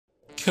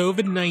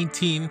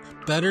COVID-19,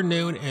 better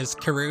known as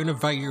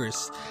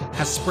coronavirus,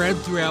 has spread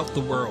throughout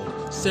the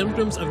world.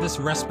 Symptoms of this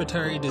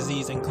respiratory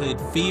disease include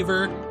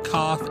fever,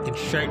 cough, and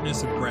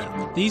shortness of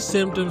breath. These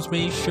symptoms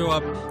may show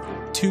up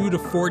 2 to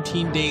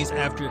 14 days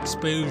after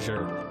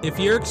exposure. If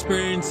you're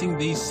experiencing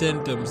these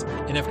symptoms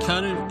and have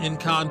come in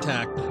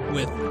contact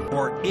with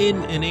or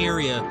in an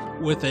area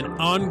with an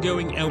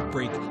ongoing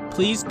outbreak,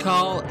 please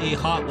call a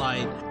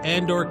hotline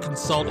and/or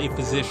consult a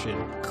physician.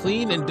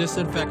 Clean and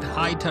disinfect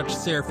high-touch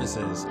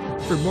surfaces.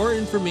 For more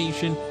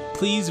information,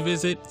 please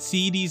visit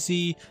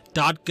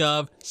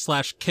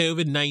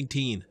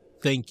cdc.gov/COVID-19.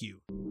 Thank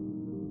you.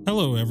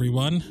 Hello,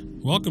 everyone.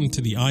 Welcome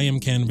to the I Am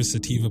Cannabis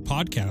Sativa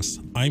podcast.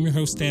 I'm your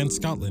host, Dan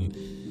Scotland.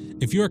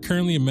 If you are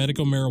currently a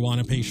medical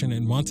marijuana patient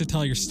and want to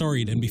tell your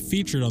story and be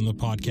featured on the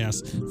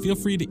podcast, feel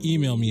free to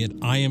email me at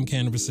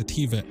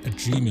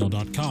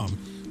iamcannabissativa@gmail.com.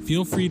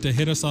 Feel free to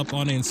hit us up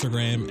on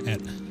Instagram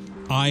at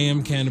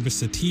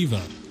iamcannabissativa.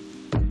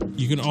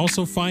 You can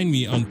also find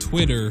me on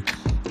Twitter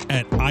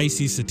at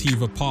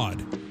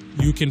ICSativaPod.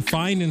 You can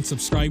find and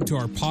subscribe to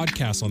our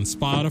podcast on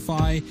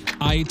Spotify,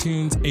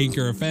 iTunes,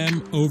 Anchor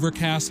FM,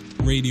 Overcast,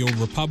 Radio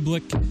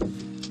Republic,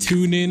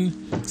 TuneIn,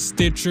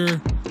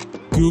 Stitcher,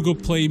 Google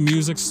Play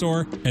Music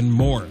Store, and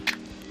more.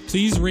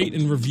 Please rate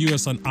and review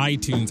us on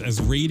iTunes,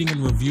 as rating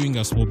and reviewing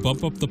us will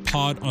bump up the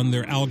pod on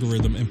their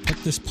algorithm and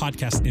put this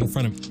podcast in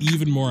front of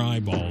even more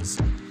eyeballs.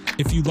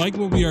 If you like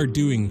what we are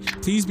doing,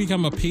 please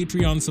become a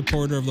Patreon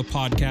supporter of the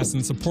podcast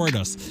and support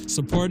us.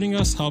 Supporting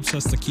us helps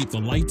us to keep the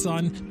lights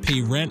on,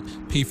 pay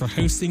rent, pay for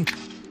hosting,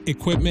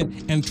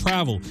 equipment, and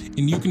travel.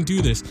 And you can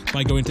do this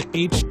by going to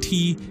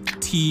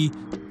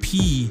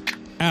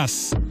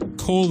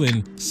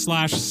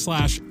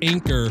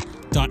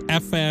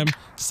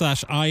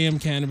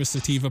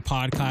https://anchor.fm/iamcannabissativa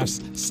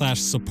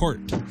podcast/support.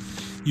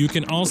 You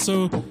can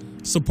also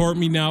support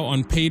me now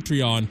on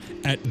Patreon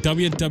at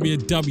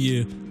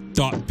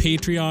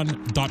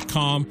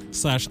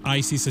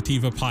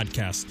www.patreon.com/ICSativa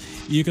podcast.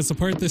 You can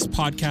support this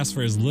podcast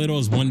for as little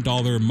as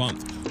 $1 a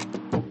month.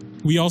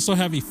 We also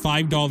have a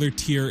 $5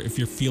 tier if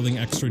you're feeling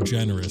extra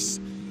generous.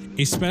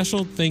 A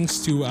special thanks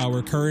to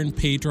our current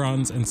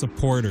patrons and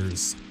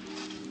supporters.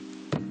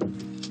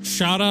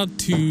 Shout out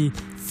to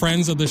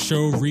friends of the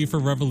show, Reefer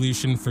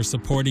Revolution, for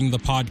supporting the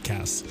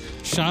podcast.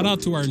 Shout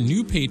out to our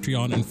new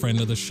Patreon and friend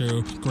of the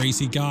show,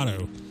 Gracie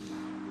Gatto.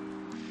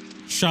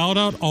 Shout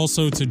out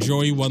also to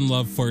Joey One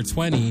Love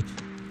 420,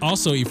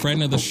 also a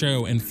friend of the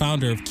show and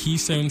founder of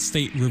Keystone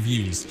State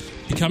Reviews.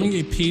 Becoming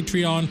a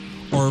Patreon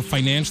or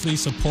financially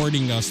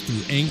supporting us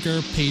through Anchor,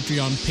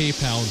 Patreon,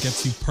 PayPal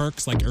gets you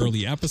perks like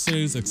early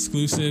episodes,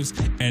 exclusives,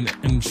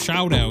 and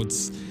shout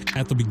outs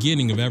at the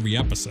beginning of every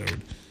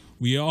episode.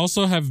 We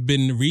also have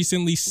been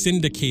recently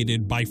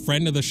syndicated by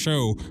friend of the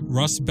show,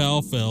 Russ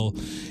Belfill,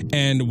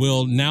 and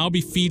will now be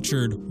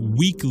featured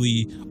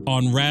weekly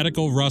on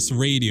Radical Russ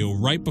Radio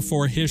right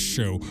before his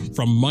show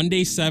from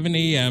Monday 7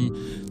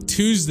 a.m.,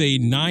 Tuesday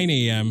 9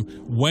 a.m.,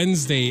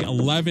 Wednesday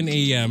 11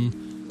 a.m.,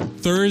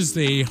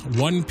 Thursday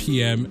 1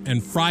 p.m.,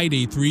 and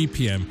Friday 3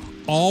 p.m.,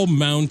 all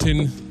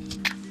mountain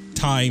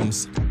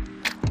times.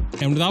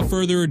 And without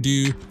further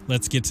ado,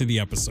 let's get to the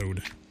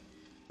episode.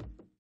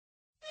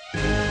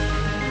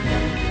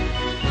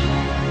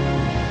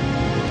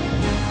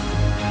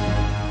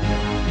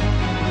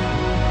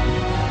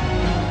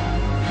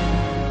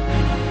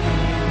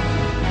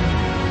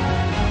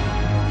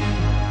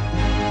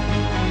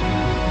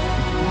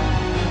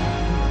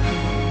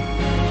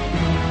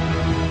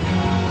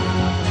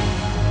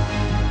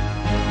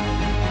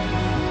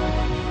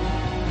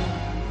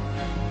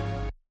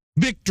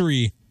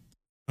 Victory!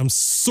 I'm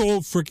so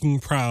freaking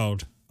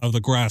proud of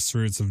the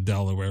grassroots of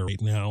Delaware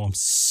right now. I'm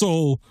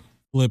so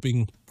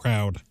flipping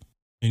proud.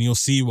 And you'll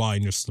see why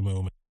in just a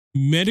moment.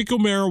 Medical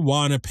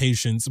marijuana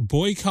patients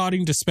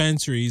boycotting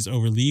dispensaries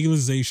over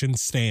legalization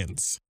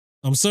stance.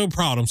 I'm so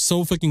proud. I'm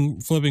so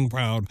flipping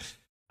proud.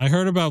 I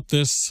heard about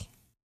this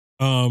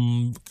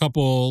a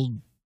couple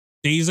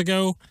days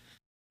ago.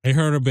 I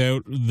heard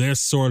about this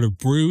sort of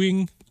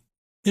brewing,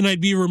 and I'd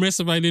be remiss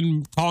if I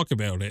didn't talk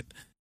about it.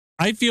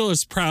 I feel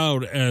as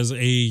proud as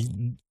a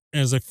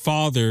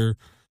father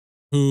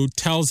who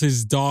tells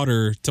his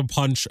daughter to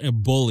punch a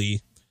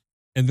bully,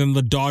 and then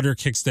the daughter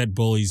kicks that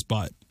bully's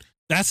butt.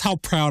 That's how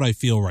proud I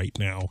feel right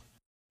now.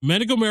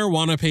 Medical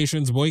marijuana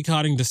patients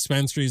boycotting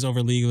dispensaries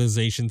over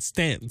legalization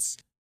stance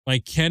by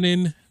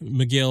Kenan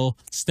McGill,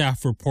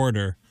 staff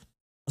reporter.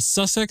 A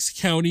Sussex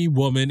County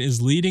woman is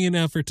leading an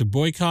effort to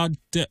boycott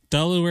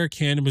Delaware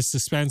cannabis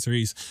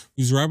dispensaries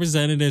whose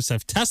representatives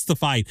have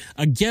testified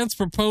against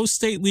proposed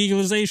state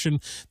legalization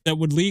that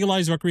would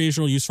legalize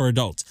recreational use for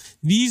adults.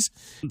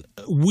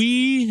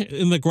 We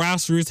in the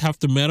grassroots have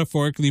to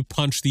metaphorically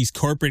punch these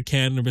corporate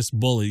cannabis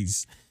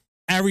bullies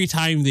every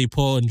time they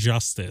pull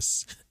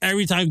injustice,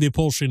 every time they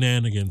pull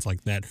shenanigans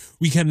like that.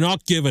 We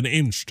cannot give an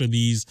inch to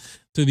these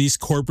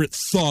corporate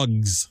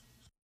thugs.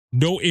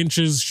 No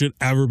inches should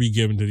ever be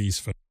given to these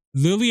folks.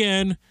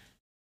 Lillian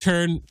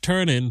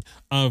Turnin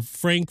of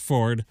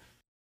Frankfort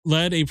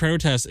led a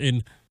protest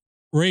in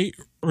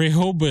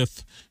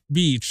Rehoboth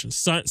Beach,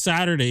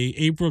 Saturday,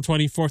 April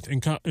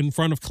 24th, in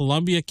front of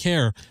Columbia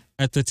Care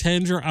at the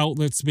Tanger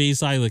Outlets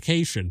Bayside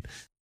location.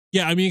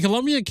 Yeah, I mean,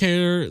 Columbia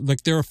Care,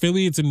 like, their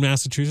affiliates in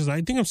Massachusetts,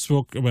 I think I've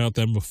spoke about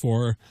them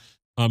before.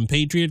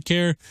 Patriot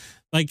Care,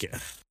 like,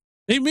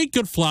 they make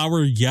good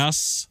flour,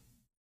 yes,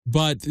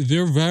 but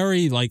they're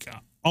very, like,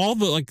 all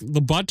the, like,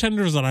 the bud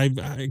tenders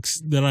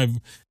that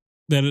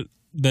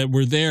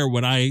were there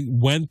when I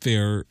went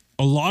there,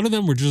 a lot of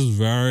them were just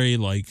very,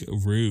 like,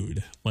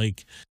 rude.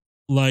 Like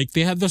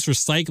they had this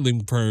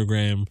recycling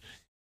program,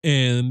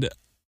 and,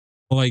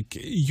 like,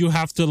 you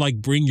have to, like,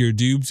 bring your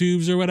doob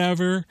tubes or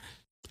whatever,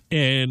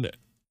 and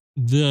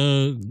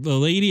the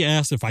lady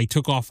asked if I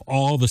took off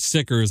all the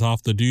stickers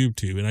off the doob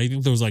tube, and I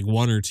think there was, like,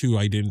 one or two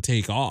I didn't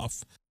take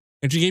off,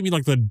 and she gave me,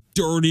 like, the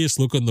dirtiest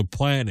look on the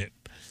planet.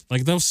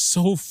 Like, that was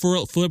so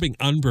flipping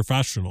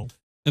unprofessional.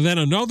 And then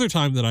another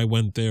time that I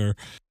went there,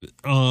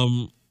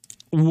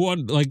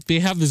 they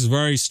have this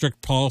very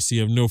strict policy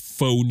of no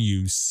phone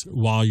use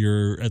while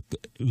you're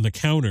in the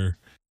counter.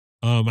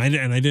 I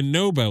didn't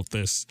know about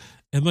this.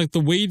 And, like, the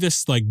way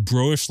this, like,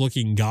 bro-ish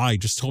looking guy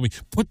just told me,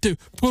 put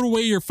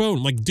away your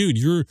phone. Like, dude,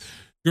 you're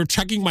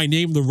checking my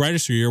name in the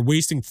registry. You're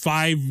wasting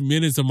 5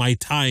 minutes of my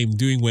time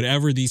doing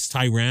whatever these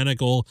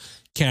tyrannical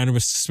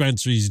cannabis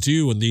dispensaries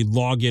do when they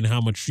log in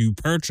how much you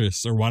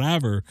purchase or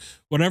whatever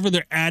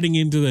they're adding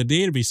into the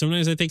database.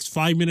 Sometimes it takes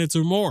 5 minutes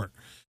or more.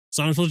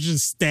 So I'm supposed to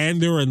just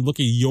stand there and look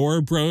at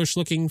your bro-ish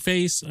looking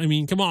face? I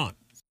mean, come on.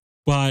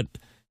 But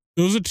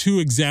those are two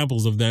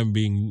examples of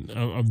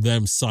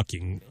them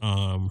sucking.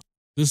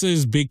 This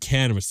is big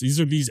cannabis. These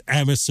are these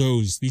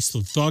MSOs, these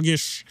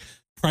thuggish,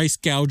 price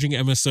gouging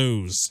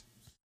MSOs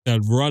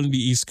that run the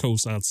East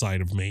Coast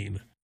outside of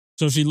Maine.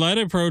 So she led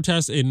a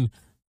protest in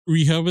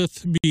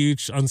Rehoboth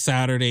Beach on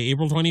Saturday,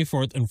 April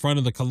 24th, in front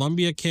of the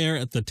Columbia Care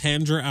at the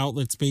Tanger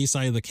Outlets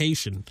Bayside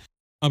location.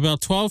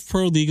 About 12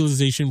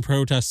 pro-legalization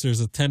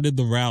protesters attended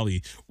the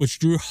rally, which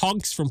drew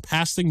honks from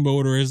passing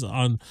motorists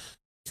on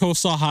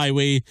Coastal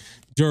Highway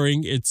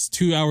during its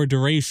 2-hour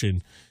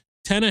duration.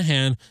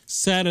 Tenahan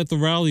said at the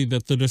rally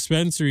that the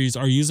dispensaries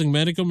are using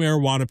medical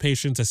marijuana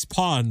patients as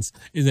pawns,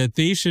 and that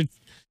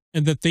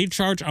they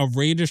charge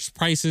outrageous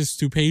prices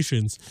to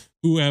patients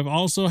who have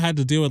also had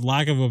to deal with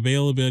lack of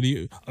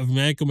availability of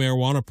medical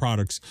marijuana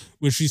products,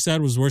 which she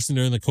said was worse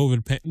during the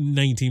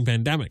COVID-19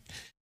 pandemic.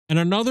 And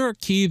another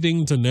key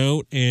thing to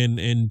note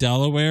in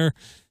Delaware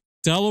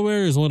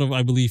is one of,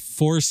 I believe,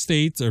 4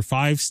 states or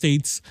 5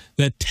 states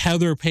that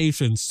tether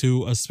patients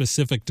to a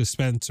specific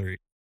dispensary.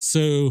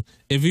 So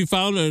if you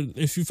found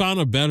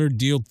a better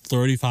deal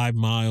 35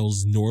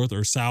 miles north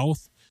or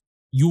south,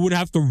 you would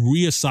have to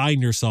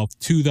reassign yourself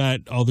to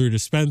that other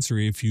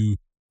dispensary if you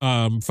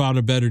found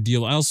a better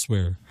deal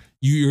elsewhere.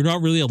 You're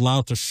not really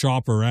allowed to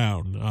shop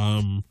around.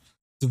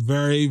 It's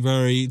very,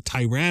 very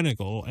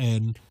tyrannical.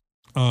 And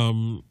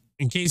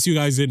in case you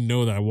guys didn't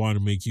know that, I want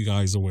to make you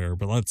guys aware,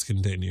 but let's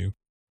continue.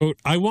 Quote,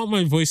 I want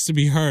my voice to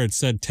be heard,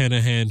 said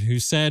Tenahan, who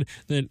has said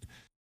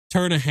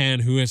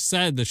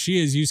that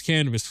she has used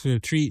cannabis to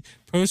treat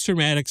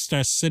post-traumatic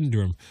stress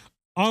syndrome.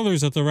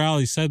 Others at the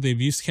rally said they've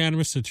used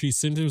cannabis to treat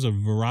symptoms of a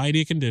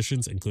variety of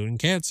conditions, including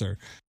cancer.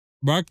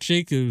 Mark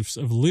Jacobs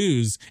of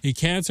Luz, a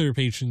cancer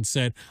patient,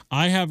 said,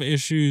 I have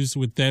issues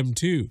with them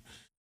too.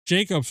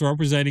 Jacobs,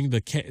 representing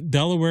the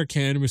Delaware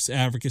Cannabis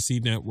Advocacy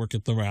Network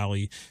at the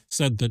rally,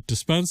 said that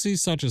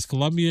dispensaries such as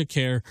Columbia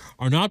Care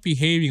are not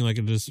behaving like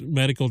a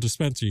medical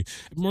dispensary,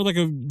 more like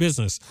a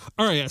business.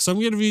 All right, so I'm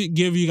going to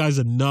give you guys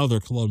another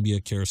Columbia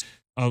Care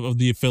of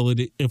the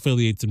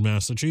affiliates in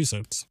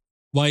Massachusetts.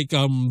 Like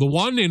the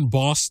one in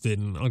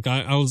Boston, like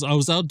I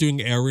was out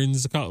doing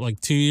errands like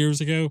 2 years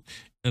ago,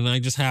 and I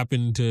just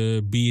happened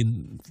to be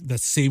in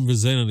that same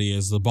vicinity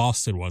as the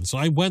Boston one, so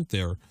I went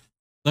there.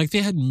 Like,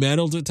 they had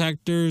metal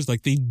detectors,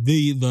 like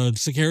the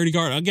security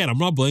guard. Again, I'm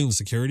not blaming the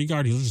security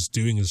guard. He was just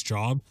doing his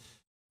job.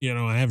 You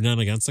know, I have none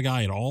against the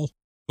guy at all.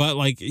 But,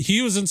 like,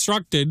 he was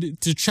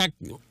instructed to check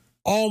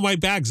all my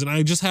bags, and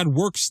I just had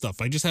work stuff.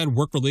 I just had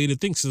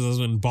work-related things because I was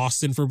in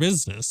Boston for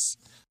business.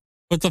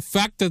 But the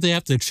fact that they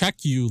have to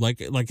check you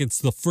like it's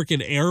the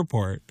freaking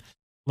airport,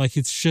 like,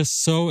 it's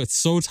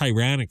so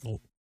tyrannical.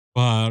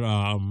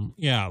 But,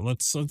 yeah,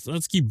 let's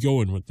keep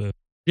going with this.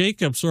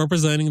 Jacobs,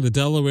 representing the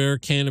Delaware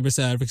Cannabis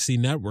Advocacy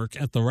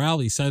Network at the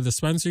rally, said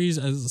dispensaries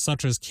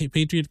such as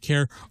Patriot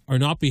Care are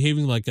not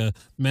behaving like a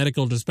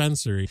medical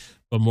dispensary,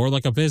 but more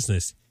like a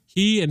business.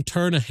 He and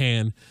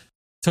Turnahan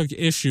took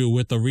issue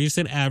with the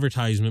recent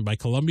advertisement by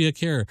Columbia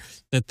Care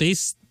that they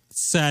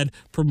said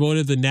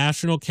promoted the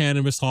National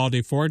Cannabis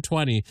Holiday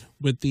 420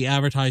 with the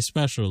advertised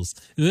specials.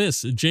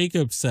 This,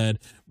 Jacobs said,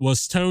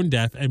 was tone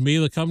deaf and made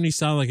the company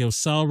sound like it was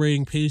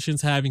celebrating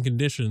patients having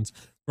conditions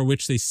for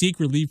which they seek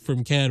relief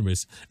from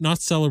cannabis,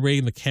 not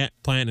celebrating the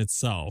plant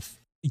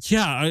itself.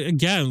 Yeah,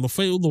 again,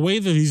 the way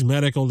that these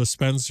medical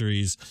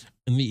dispensaries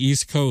in the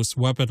East Coast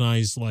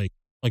weaponize like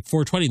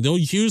 420, they'll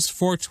use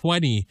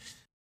 420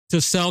 to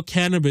sell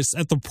cannabis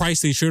at the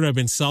price they should have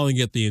been selling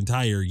it the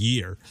entire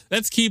year.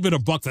 Let's keep it a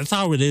buck. That's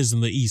how it is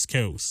in the East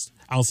Coast,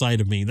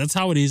 outside of Maine. That's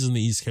how it is in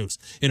the East Coast.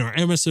 In our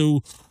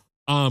MSO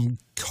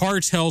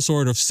cartel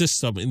sort of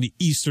system in the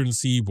eastern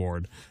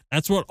seaboard.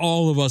 That's what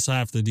all of us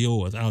have to deal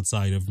with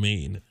outside of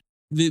Maine.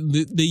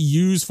 They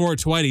use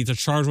 420 to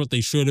charge what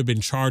they should have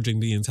been charging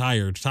the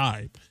entire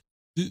time.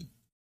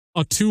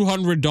 A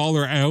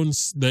 $200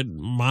 ounce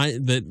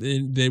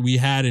that we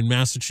had in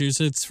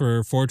Massachusetts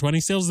for 420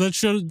 sales, that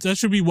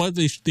should be what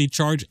they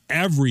charge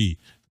every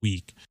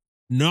week,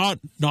 not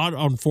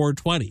on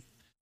 420.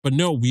 But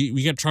no,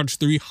 we get charged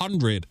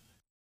 300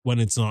 when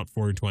it's not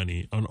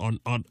 420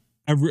 on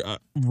every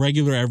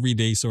regular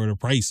everyday sort of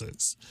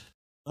prices.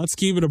 Let's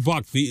keep it a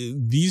buck.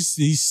 These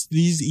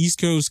East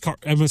Coast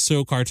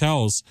MSO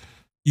cartels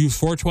use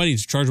 420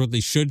 to charge what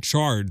they should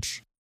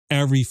charge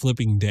every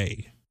flipping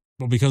day.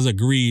 But because of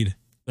greed,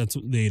 that's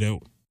what they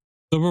don't.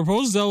 The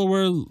proposed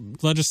Delaware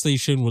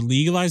legislation would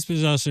legalize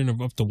possession of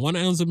up to 1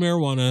 ounce of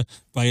marijuana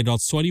by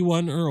adults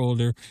 21 or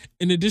older.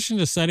 In addition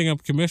to setting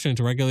up a commission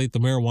to regulate the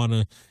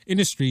marijuana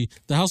industry,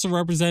 the House of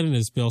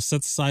Representatives bill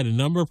sets aside a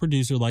number of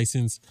producer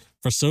licenses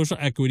for social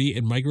equity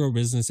and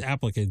micro-business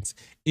applicants,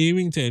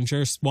 aiming to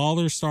ensure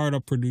smaller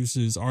startup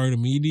producers aren't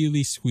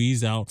immediately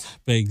squeezed out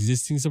by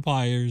existing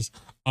suppliers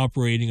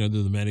operating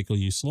under the medical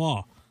use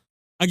law.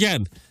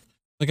 Again,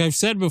 like I've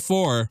said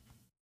before,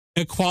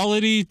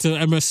 equality to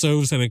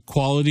MSOs and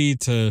equality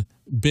to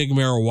big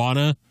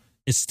marijuana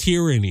is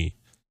tyranny.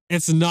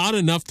 It's not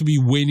enough to be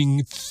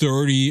winning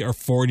 30 or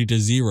 40 to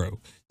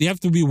 0. You have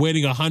to be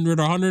winning 100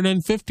 or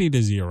 150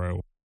 to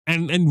 0.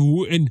 And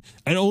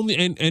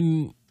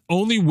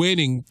only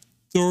winning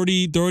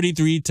 30,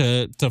 33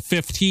 to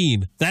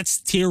 15.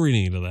 That's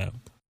tyranny to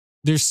them.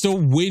 They're still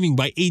winning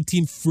by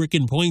 18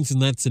 freaking points in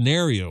that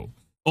scenario.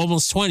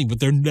 Almost 20, but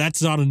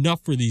that's not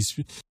enough for these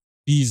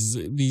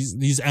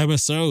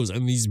MSOs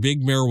and these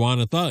big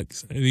marijuana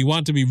thugs. And they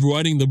want to be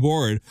running the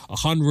board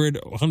 100,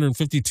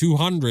 150,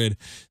 200.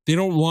 They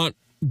don't want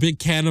big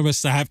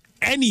cannabis to have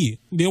any.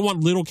 They don't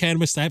want little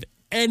cannabis to have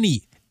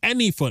any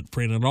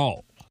footprint at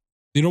all.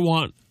 They don't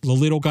want the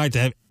little guy to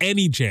have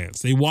any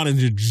chance. They want it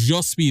to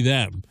just be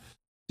them.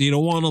 They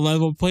don't want a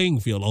level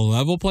playing field. A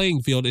level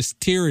playing field is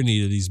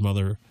tyranny to these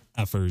mother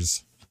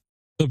effers.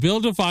 The bill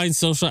defines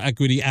social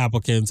equity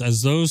applicants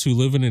as those who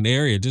live in an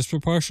area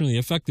disproportionately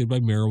affected by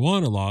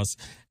marijuana laws,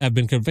 have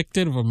been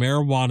convicted of a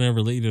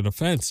marijuana-related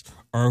offense,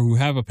 or who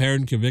have a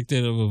parent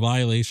convicted of a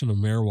violation of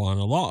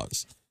marijuana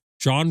laws.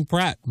 John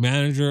Pratt,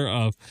 manager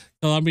of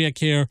Columbia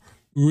Care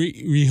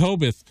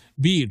Rehoboth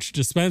Beach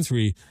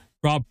Dispensary,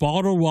 brought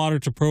bottled water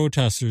to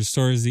protesters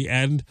towards the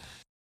end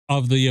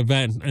of the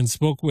event and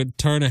spoke with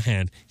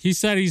Turnahan. He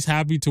said he's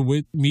happy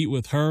to meet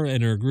with her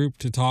and her group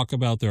to talk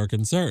about their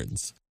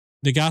concerns.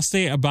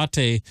 Negaste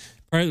Abate,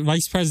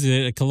 vice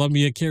president at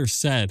Columbia Care,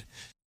 said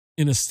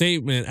in a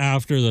statement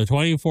after the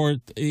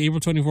April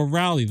 24th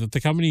rally that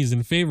the company is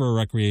in favor of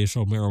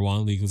recreational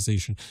marijuana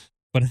legalization,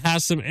 but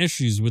has some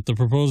issues with the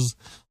proposed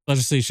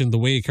legislation the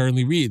way it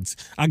currently reads.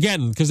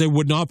 Again, because they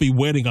would not be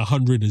winning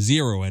 100 to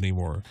 0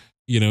 anymore.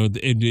 You know,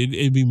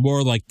 it'd be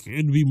more like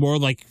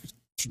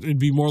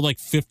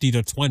 50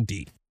 to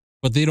 20.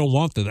 But they don't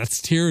want that. That's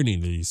tyranny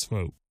to these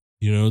folks.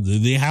 You know,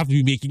 they have to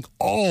be making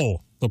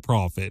all the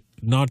profit,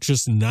 not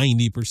just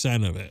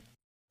 90% of it.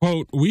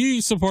 Quote,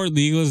 we support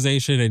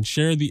legalization and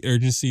share the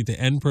urgency to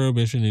end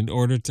prohibition in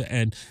order to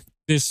end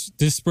this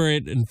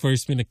disparate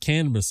enforcement of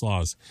cannabis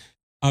laws,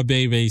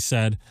 Abebe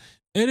said.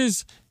 It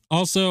is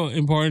also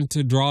important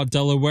to draw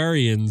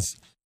Delawareans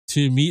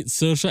to meet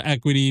social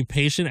equity,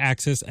 patient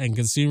access, and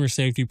consumer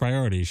safety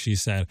priorities, she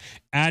said,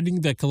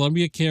 adding that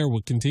Columbia Care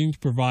will continue to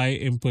provide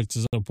input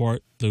to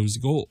support those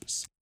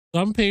goals.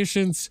 Some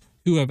patients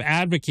who have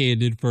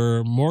advocated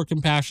for more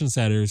compassion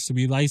centers to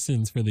be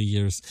licensed for the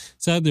years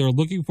said they were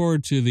looking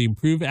forward to the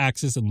improved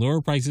access and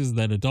lower prices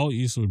that adult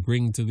use would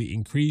bring to the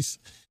increase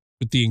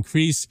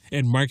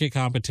in market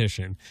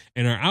competition,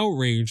 and are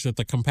outraged that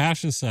the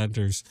compassion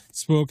centers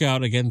spoke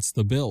out against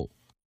the bill.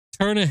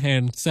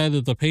 Turnahan said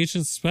that the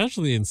patients,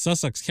 especially in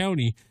Sussex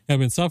County, have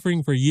been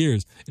suffering for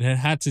years and had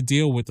had to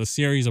deal with a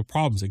series of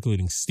problems,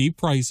 including steep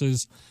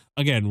prices.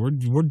 Again,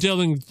 we're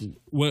dealing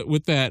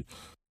with that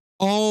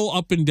all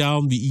up and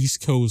down the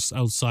East Coast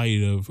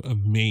outside of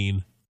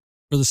Maine.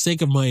 For the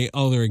sake of my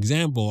other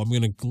example, I'm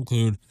going to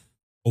conclude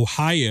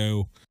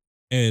Ohio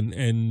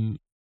and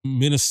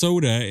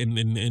Minnesota in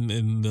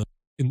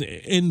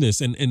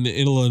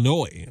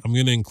Illinois. I'm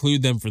going to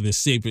include them for the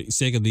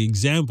sake of the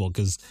example,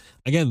 because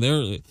again,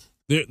 they're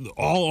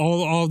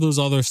all those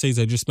other states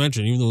I just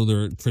mentioned, even though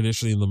they're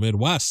traditionally in the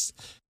Midwest,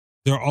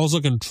 they're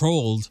also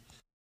controlled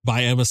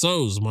by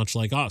MSOs, much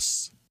like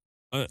us.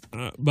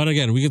 But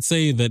again, we could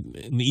say that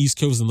in the East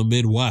Coast and the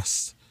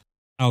Midwest,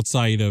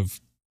 outside of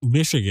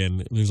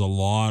Michigan, there's a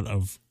lot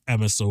of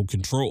MSO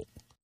control,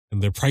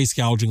 and they're price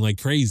gouging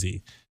like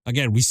crazy.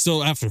 Again, we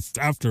still, after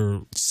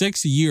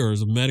 6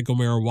 years of medical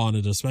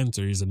marijuana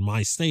dispensaries in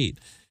my state,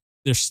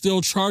 they're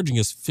still charging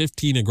us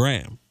 $15 a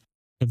gram.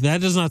 If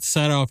that does not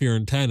set off your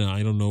antenna,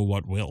 I don't know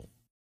what will.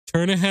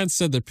 Turnahan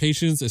said that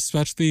patients,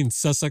 especially in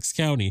Sussex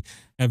County,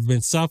 have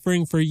been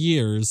suffering for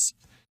years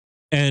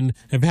and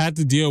have had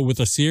to deal with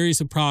a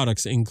series of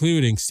products,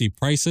 including steep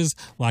prices,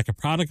 lack of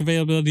product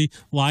availability,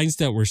 lines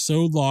that were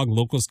so long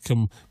locals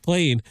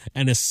complained,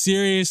 and a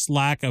serious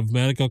lack of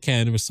medical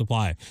cannabis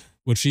supply,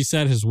 which she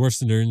said has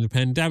worsened during the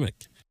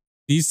pandemic.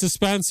 These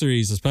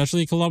dispensaries,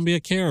 especially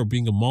Columbia Care,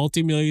 being a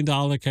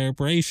multi-million-dollar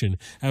corporation,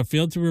 have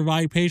failed to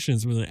provide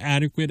patients with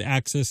adequate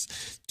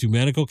access to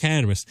medical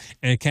cannabis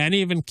and can't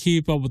even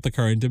keep up with the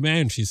current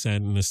demand, she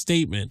said in a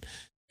statement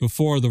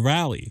before the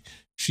rally.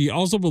 She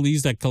also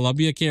believes that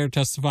Columbia Care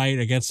testified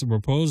against the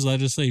proposed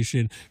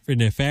legislation for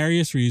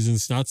nefarious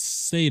reasons not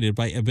stated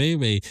by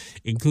Abebe,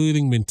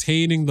 including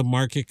maintaining the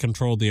market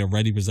control they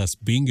already possess.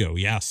 Bingo,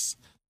 yes.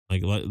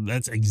 Like,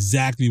 that's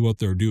exactly what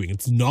they're doing.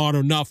 It's not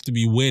enough to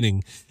be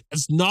winning.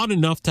 It's not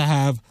enough to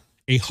have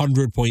a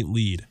 100-point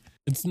lead.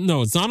 It's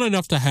not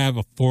enough to have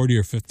a 40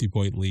 or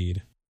 50-point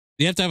lead.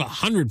 They have to have a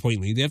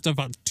 100-point lead. They have to have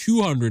a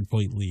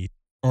 200-point lead,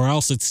 or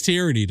else it's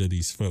tyranny to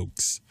these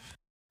folks.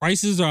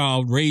 Prices are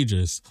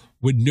outrageous,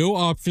 with no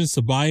options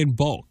to buy in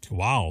bulk.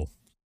 Wow.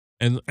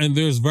 And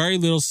there's very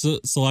little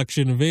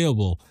selection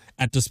available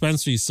at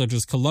dispensaries such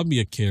as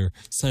Columbia Care,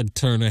 said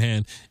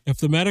Turnahan. If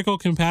the medical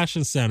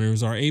compassion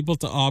centers are able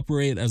to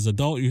operate as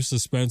adult use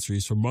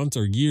dispensaries for months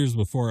or years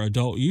before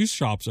adult use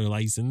shops are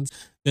licensed,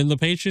 then the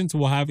patients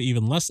will have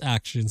even less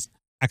access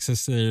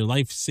to their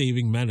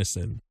life-saving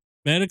medicine.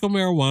 Medical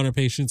marijuana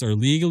patients are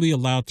legally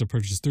allowed to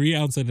purchase 3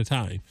 ounces at a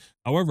time.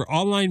 However,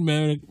 online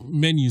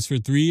menus for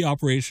 3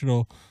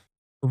 operational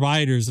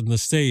providers in the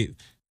state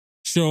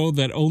show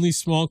that only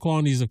small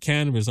quantities of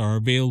cannabis are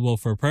available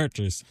for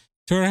purchase.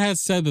 Turner has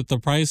said that the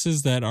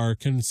prices that are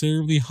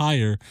considerably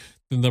higher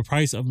than the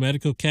price of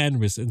medical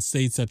cannabis in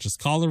states such as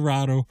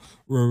Colorado,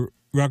 where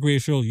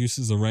recreational use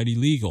is already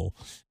legal.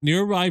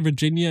 Nearby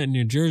Virginia and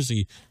New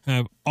Jersey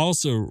have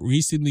also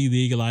recently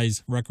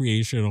legalized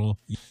recreational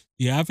use.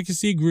 The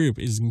advocacy group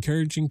is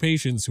encouraging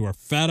patients who are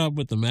fed up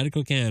with the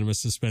medical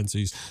cannabis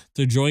dispensaries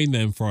to join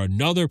them for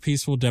another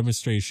peaceful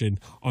demonstration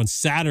on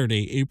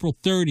Saturday, April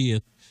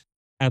 30th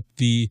at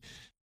the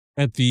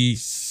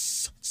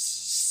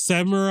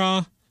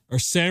Samara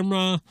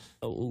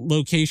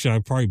location, I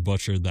probably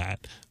butchered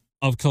that,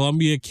 of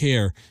Columbia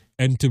Care,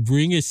 and to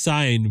bring a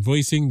sign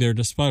voicing their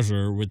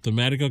displeasure with the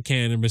medical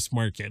cannabis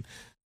market.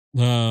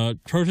 The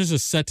protest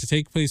is set to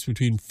take place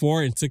between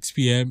 4 and 6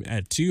 p.m.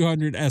 at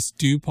 200 S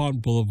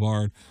DuPont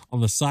Boulevard on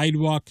the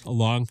sidewalk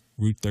along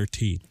Route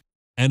 13.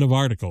 End of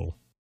article.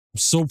 I'm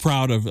so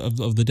proud of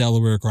the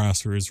Delaware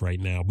grassroots right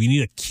now. We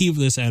need to keep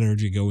this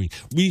energy going.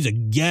 We need to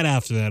get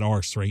after that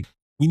arse, right?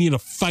 We need to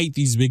fight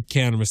these big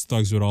cannabis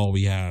thugs with all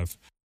we have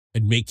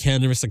and make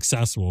cannabis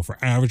accessible for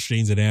average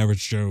Janes and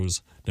average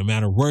Joes, no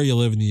matter where you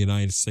live in the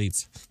United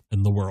States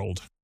and the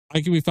world. I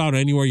can be found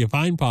anywhere you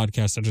find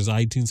podcasts such as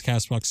iTunes,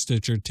 CastBox,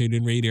 Stitcher,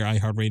 TuneIn Radio,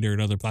 iHeartRadio, and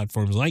other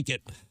platforms like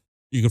it.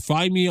 You can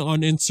find me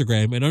on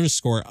Instagram at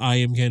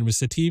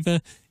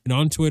 _IamCannabisSativa and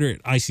on Twitter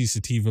at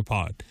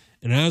ICSativaPod.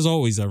 And as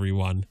always,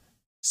 everyone,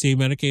 stay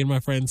medicated, my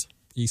friends.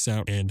 Peace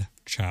out and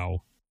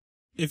ciao.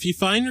 If you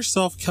find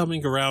yourself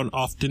coming around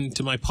often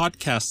to my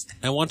podcast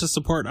and want to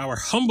support our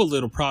humble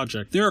little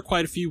project, there are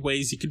quite a few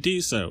ways you could do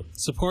so.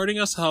 Supporting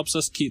us helps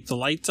us keep the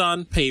lights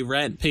on, pay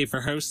rent, pay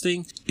for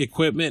hosting,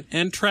 equipment,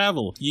 and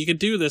travel. You can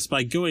do this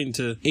by going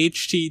to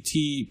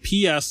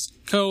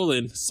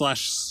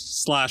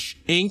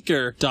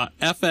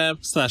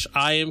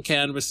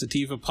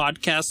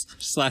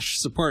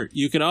https://anchor.fm/IamCannabisSativa/podcast/support.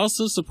 You can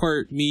also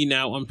support me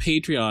now on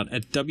Patreon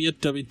at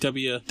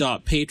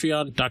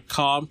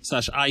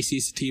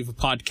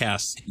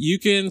www.patreon.com/ICSativapodcast. You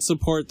can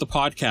support the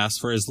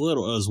podcast for as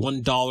little as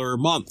 $1 a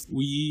month.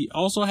 We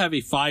also have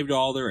a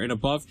 $5 and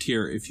above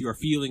tier if you are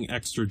feeling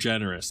extra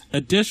generous.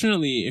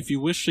 Additionally, if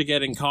you wish to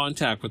get in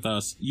contact with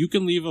us, you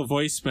can leave a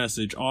voice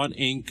message on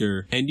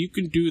Anchor, and you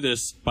can do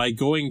this by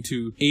going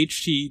to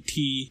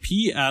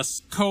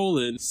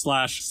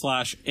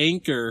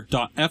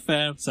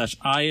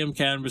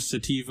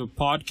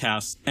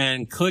https://anchor.fm/IamCannabisSativapodcast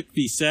and click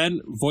the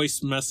send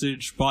voice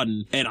message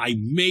button, and I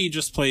may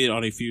just play it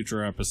on a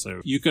future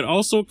episode. You can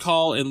also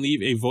call and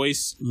leave a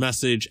voice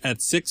message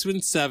at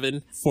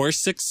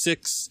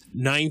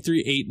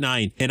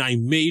 617-466-9389, and I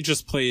may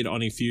just play it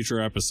on a future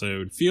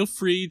episode. Feel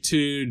free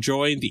to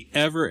join the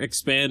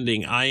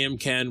ever-expanding I Am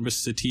Cannabis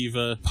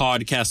Sativa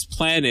podcast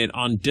planet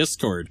on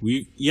Discord.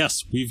 We've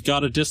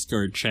got a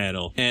Discord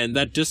channel, and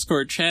that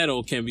Discord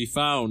channel can be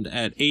found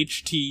at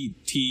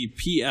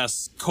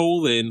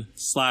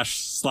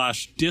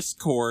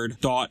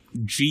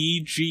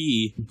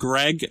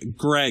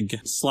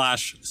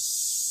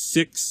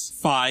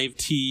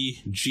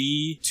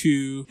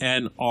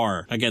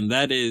Again,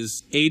 that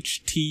is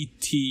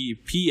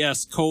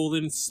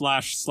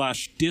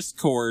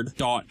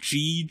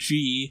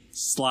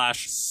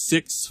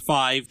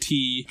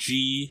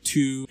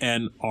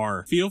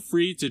https://discord.gg/65tg2nr. Feel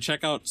free to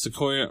check out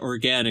Sequoia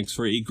Organics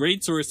for a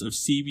great source of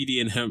CBD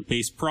and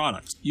hemp-based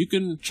products. You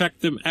can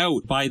check them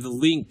out by the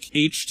link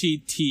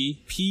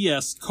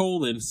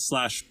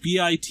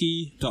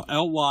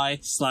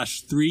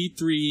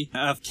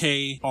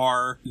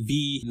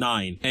https://bit.ly/33fkrv9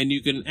 9. And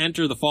you can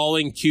enter the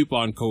following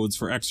coupon codes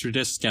for extra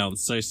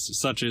discounts,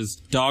 such as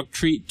Dog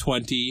Treat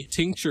 20,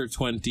 Tincture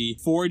 20,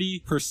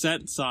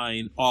 40%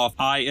 sign off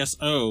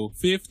ISO,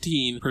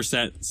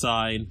 15%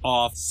 sign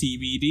off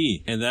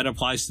CBD, and that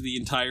applies to the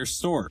entire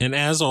store. And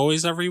as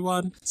always,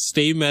 everyone,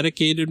 stay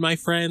medicated, my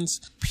friends.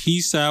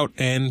 Peace out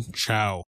and ciao.